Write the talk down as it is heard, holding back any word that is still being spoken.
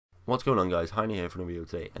What's going on, guys? Heine here for a video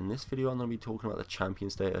today. In this video I'm going to be talking about the champion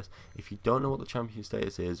status. If you don't know what the champion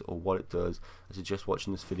status is or what it does, I suggest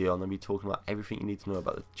watching this video. I'm going to be talking about everything you need to know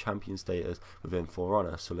about the champion status within For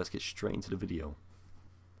Honor. So let's get straight into the video.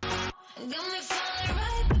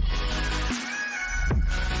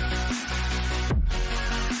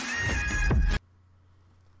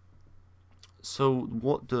 So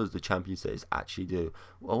what does the champion status actually do?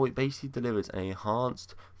 Well, it basically delivers an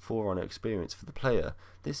enhanced For Honor experience for the player.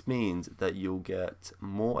 This means that you'll get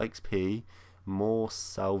more XP, more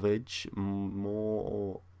salvage,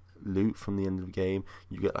 more loot from the end of the game.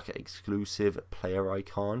 You get like an exclusive player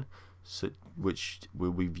icon, which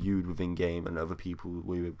will be viewed within game and other people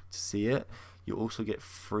will be able to see it. You also get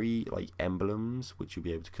free emblems, which you'll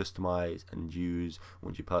be able to customize and use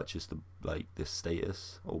once you purchase this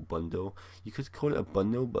status or bundle. You could call it a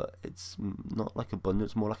bundle, but it's not like a bundle,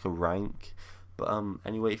 it's more like a rank. But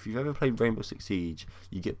anyway, if you've ever played Rainbow Six Siege,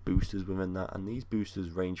 you get boosters within that, and these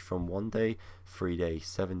boosters range from 1 day, 3 days,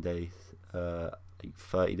 7 days,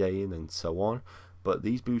 30 days, and then so on. But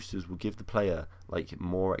these boosters will give the player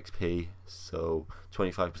more XP, so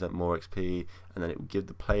 25% more XP, and then it will give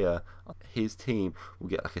the player, his team will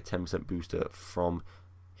get a 10% booster from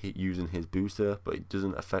using his booster, but it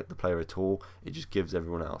doesn't affect the player at all. It just gives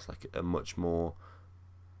everyone else a much more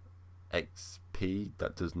XP.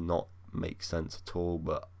 That does not make sense at all,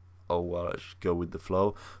 but oh well, let's just go with the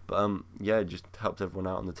flow. But yeah, it just helps everyone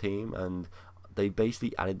out on the team, and they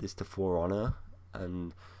basically added this to For Honor.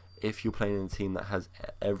 And if you're playing in a team that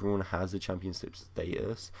everyone has the championship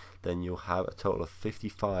status, then you'll have a total of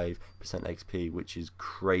 55% XP, which is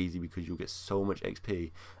crazy because you'll get so much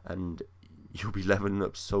XP and you'll be leveling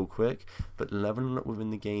up so quick. But leveling up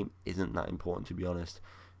within the game isn't that important, to be honest.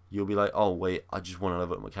 You'll be like, oh wait, I just want to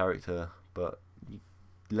level up my character, but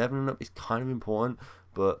leveling up is kind of important,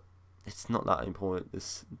 but it's not that important.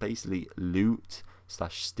 This basically loot /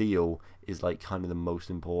 steal is kind of the most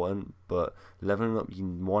important, but leveling up, you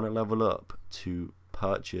want to level up to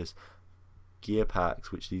purchase gear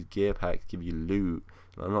packs, which these gear packs give you loot,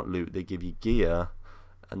 not loot, they give you gear,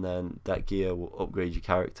 and then that gear will upgrade your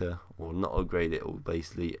character, or not upgrade it, it will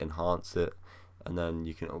basically enhance it, and then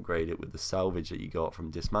you can upgrade it with the salvage that you got from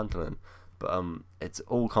dismantling. But it's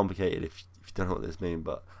all complicated if you don't know what this means,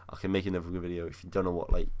 but I can make another video if you don't know what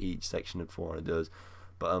each section of For Honor does.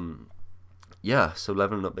 But yeah, so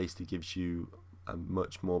leveling up basically gives you a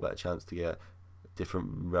much more better chance to get different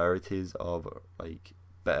rarities of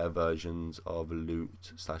better versions of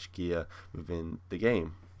loot / gear within the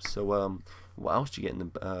game. So what else do you get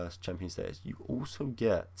in the champion status? You also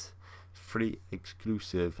get 3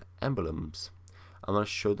 exclusive emblems. I'm going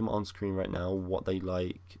to show them on screen right now, what they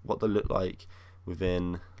look like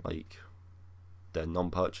within they're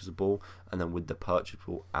non-purchasable, and then with the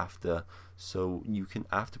purchasable after. So you can,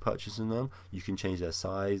 after purchasing them, you can change their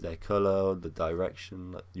size, their color, the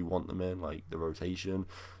direction that you want them in, the rotation.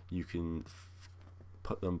 You can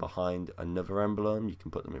put them behind another emblem, you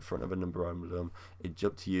can put them in front of another emblem. It's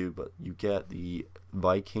up to you, but you get the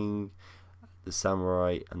Viking, the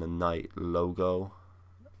Samurai, and the Knight logo,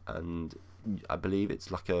 and I believe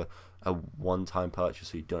it's a one-time purchase,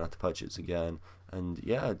 so you don't have to purchase again. And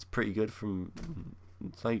yeah, it's pretty good.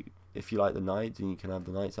 It's if you like the Knights, then you can have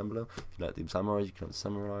the Knights emblem. If you like the Samurais, you can have the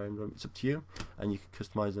Samurai emblem. It's up to you, and you can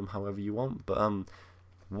customize them however you want. But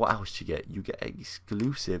what else do you get? You get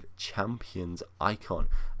exclusive champions icon,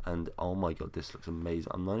 and oh my god, this looks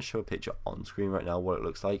amazing. I'm going to show a picture on screen right now what it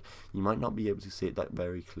looks like. You might not be able to see it that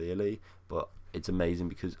very clearly, but it's amazing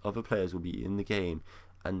because other players will be in the game.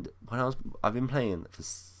 And I've been playing for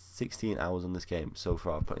 16 hours on this game so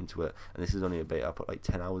far. I've put into it, and this is only a beta. I put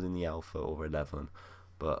 10 hours in the alpha, or 11,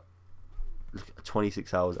 but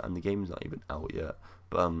 26 hours, and the game's not even out yet.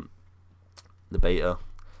 But the beta,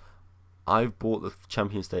 I've bought the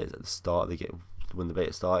champion status at the start of the game when the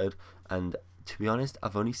beta started, and to be honest,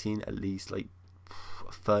 I've only seen at least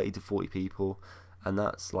 30 to 40 people, and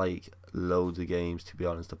that's loads of games. To be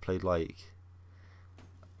honest, I played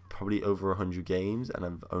probably over 100 games, and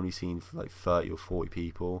I've only seen 30 or 40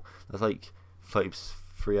 people. That's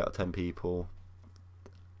 3 out of 10 people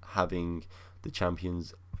having the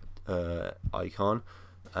champions icon,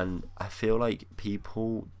 and I feel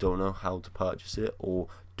people don't know how to purchase it, or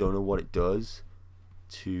don't know what it does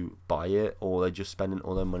to buy it, or they're just spending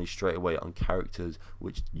all their money straight away on characters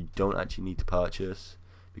which you don't actually need to purchase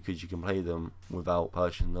because you can play them without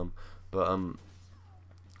purchasing them. But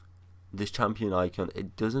this champion icon,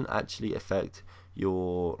 it doesn't actually affect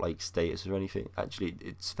your status or anything. Actually,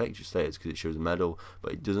 it affects your status because it shows a medal,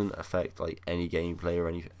 but it doesn't affect any gameplay or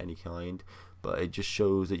any kind. But it just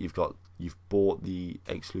shows that you've bought the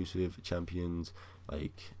exclusive champions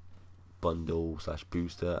bundle slash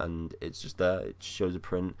booster, and it's just there. It shows a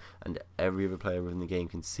print, and every other player within the game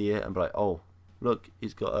can see it and be like, oh, look,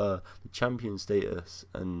 he's got the champion status.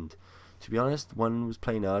 And to be honest, when I was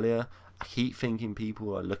playing earlier, I keep thinking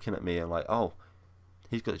people are looking at me and like, oh,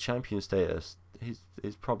 he's got the champion status.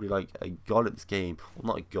 He's probably like a god at this game.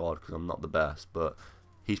 Well, not a god because I'm not the best, but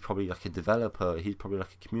he's probably like a developer. He's probably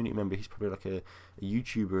like a community member. He's probably like a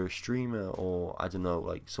YouTuber, a streamer, or I don't know,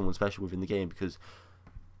 like someone special within the game. Because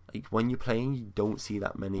like when you're playing, you don't see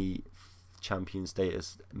that many champion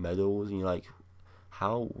status medals, and you're like,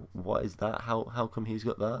 what is that? How come he's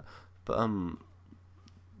got that? But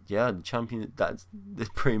yeah, the champion. That's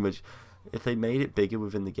pretty much. If they made it bigger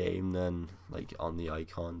within the game, then like on the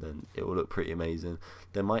icon, then it will look pretty amazing.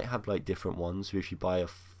 They might have like different ones. So if you buy a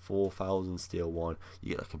 4,000 steel one,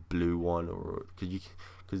 you get like a blue one, or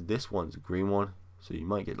because this one's a green one, so you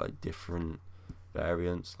might get like different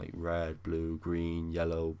variants like red, blue, green,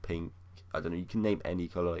 yellow, pink. I don't know. You can name any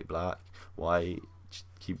color like black, white. Just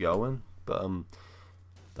keep going. But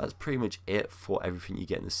that's pretty much it for everything you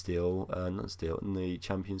get in the in the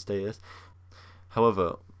champion status.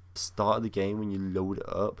 However, start of the game, when you load it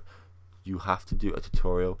up, you have to do a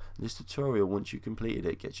tutorial. This tutorial, once you completed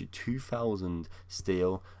it, gets you 2,000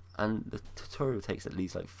 steel, and the tutorial takes at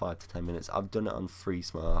least like 5 to 10 minutes. I've done it on 3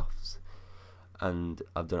 Smurfs, and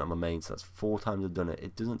I've done it on my main, so that's 4 times I've done it.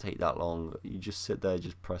 It doesn't take that long. You just sit there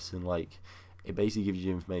just pressing, like, it basically gives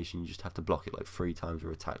you information. You just have to block it like 3 times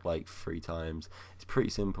or attack like 3 times. It's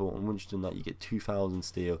pretty simple, and once you've done that, you get 2,000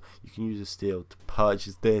 steel. You can use the steel to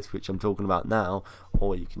purchase this, which I'm talking about now,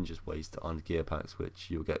 or you can just waste it on gear packs,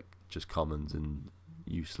 which you'll get just commons and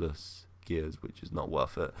useless gears, which is not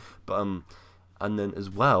worth it. But and then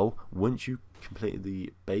as well, once you completed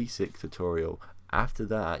the basic tutorial, after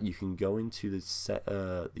that you can go into the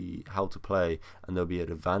how to play, and there'll be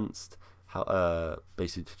an advanced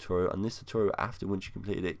basic tutorial. And this tutorial, after once you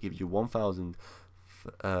completed it, gives you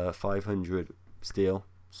 1,500 steel.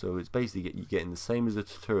 So it's basically you're getting the same as the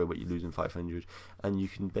tutorial, but you're losing 500, and you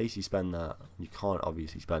can basically spend that. You can't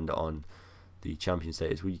obviously spend it on the champion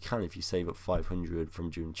status. Well, you can if you save up 500 from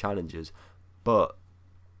doing challenges, but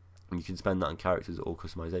you can spend that on characters or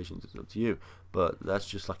customizations. It's up to you. But that's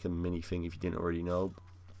just like a mini thing if you didn't already know.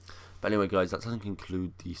 But anyway, guys, that doesn't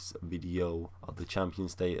conclude this video of the champion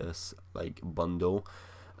status like bundle.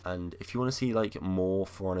 And if you want to see like more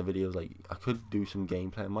For Honor videos, like I could do some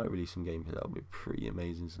gameplay. I might release some gameplay. That would be pretty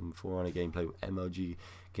amazing. Some For Honor gameplay with MLG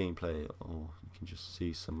gameplay, or you can just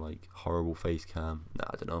see some like horrible face cam. Nah,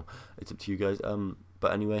 I don't know. It's up to you guys.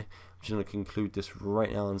 But anyway, I'm just gonna conclude this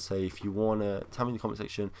right now and say, if you wanna, tell me in the comment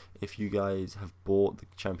section if you guys have bought the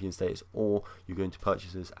champion status or you're going to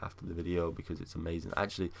purchase this after the video, because it's amazing.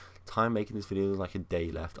 Actually, time making this video is like a day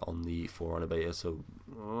left on the For Honor beta, so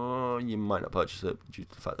you might not purchase it due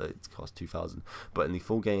to the fact that it costs 2,000. But in the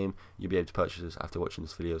full game, you'll be able to purchase this after watching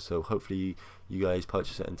this video. So hopefully you guys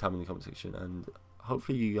purchase it and tell me in the comment section, and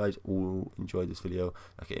hopefully you guys all enjoyed this video,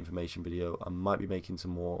 like an information video. I might be making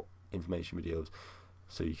some more information videos,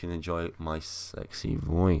 so you can enjoy my sexy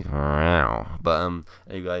voice. But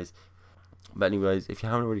anyways, if you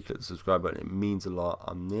haven't already clicked the subscribe button, it means a lot.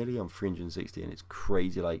 I'm nearly on 360, and it's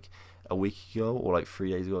crazy. Like a week ago or like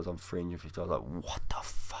 3 days ago, I was on 350. I was like, what the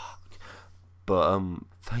fuck? But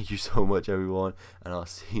thank you so much, everyone, and I'll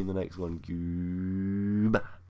see you in the next one. Goodbye.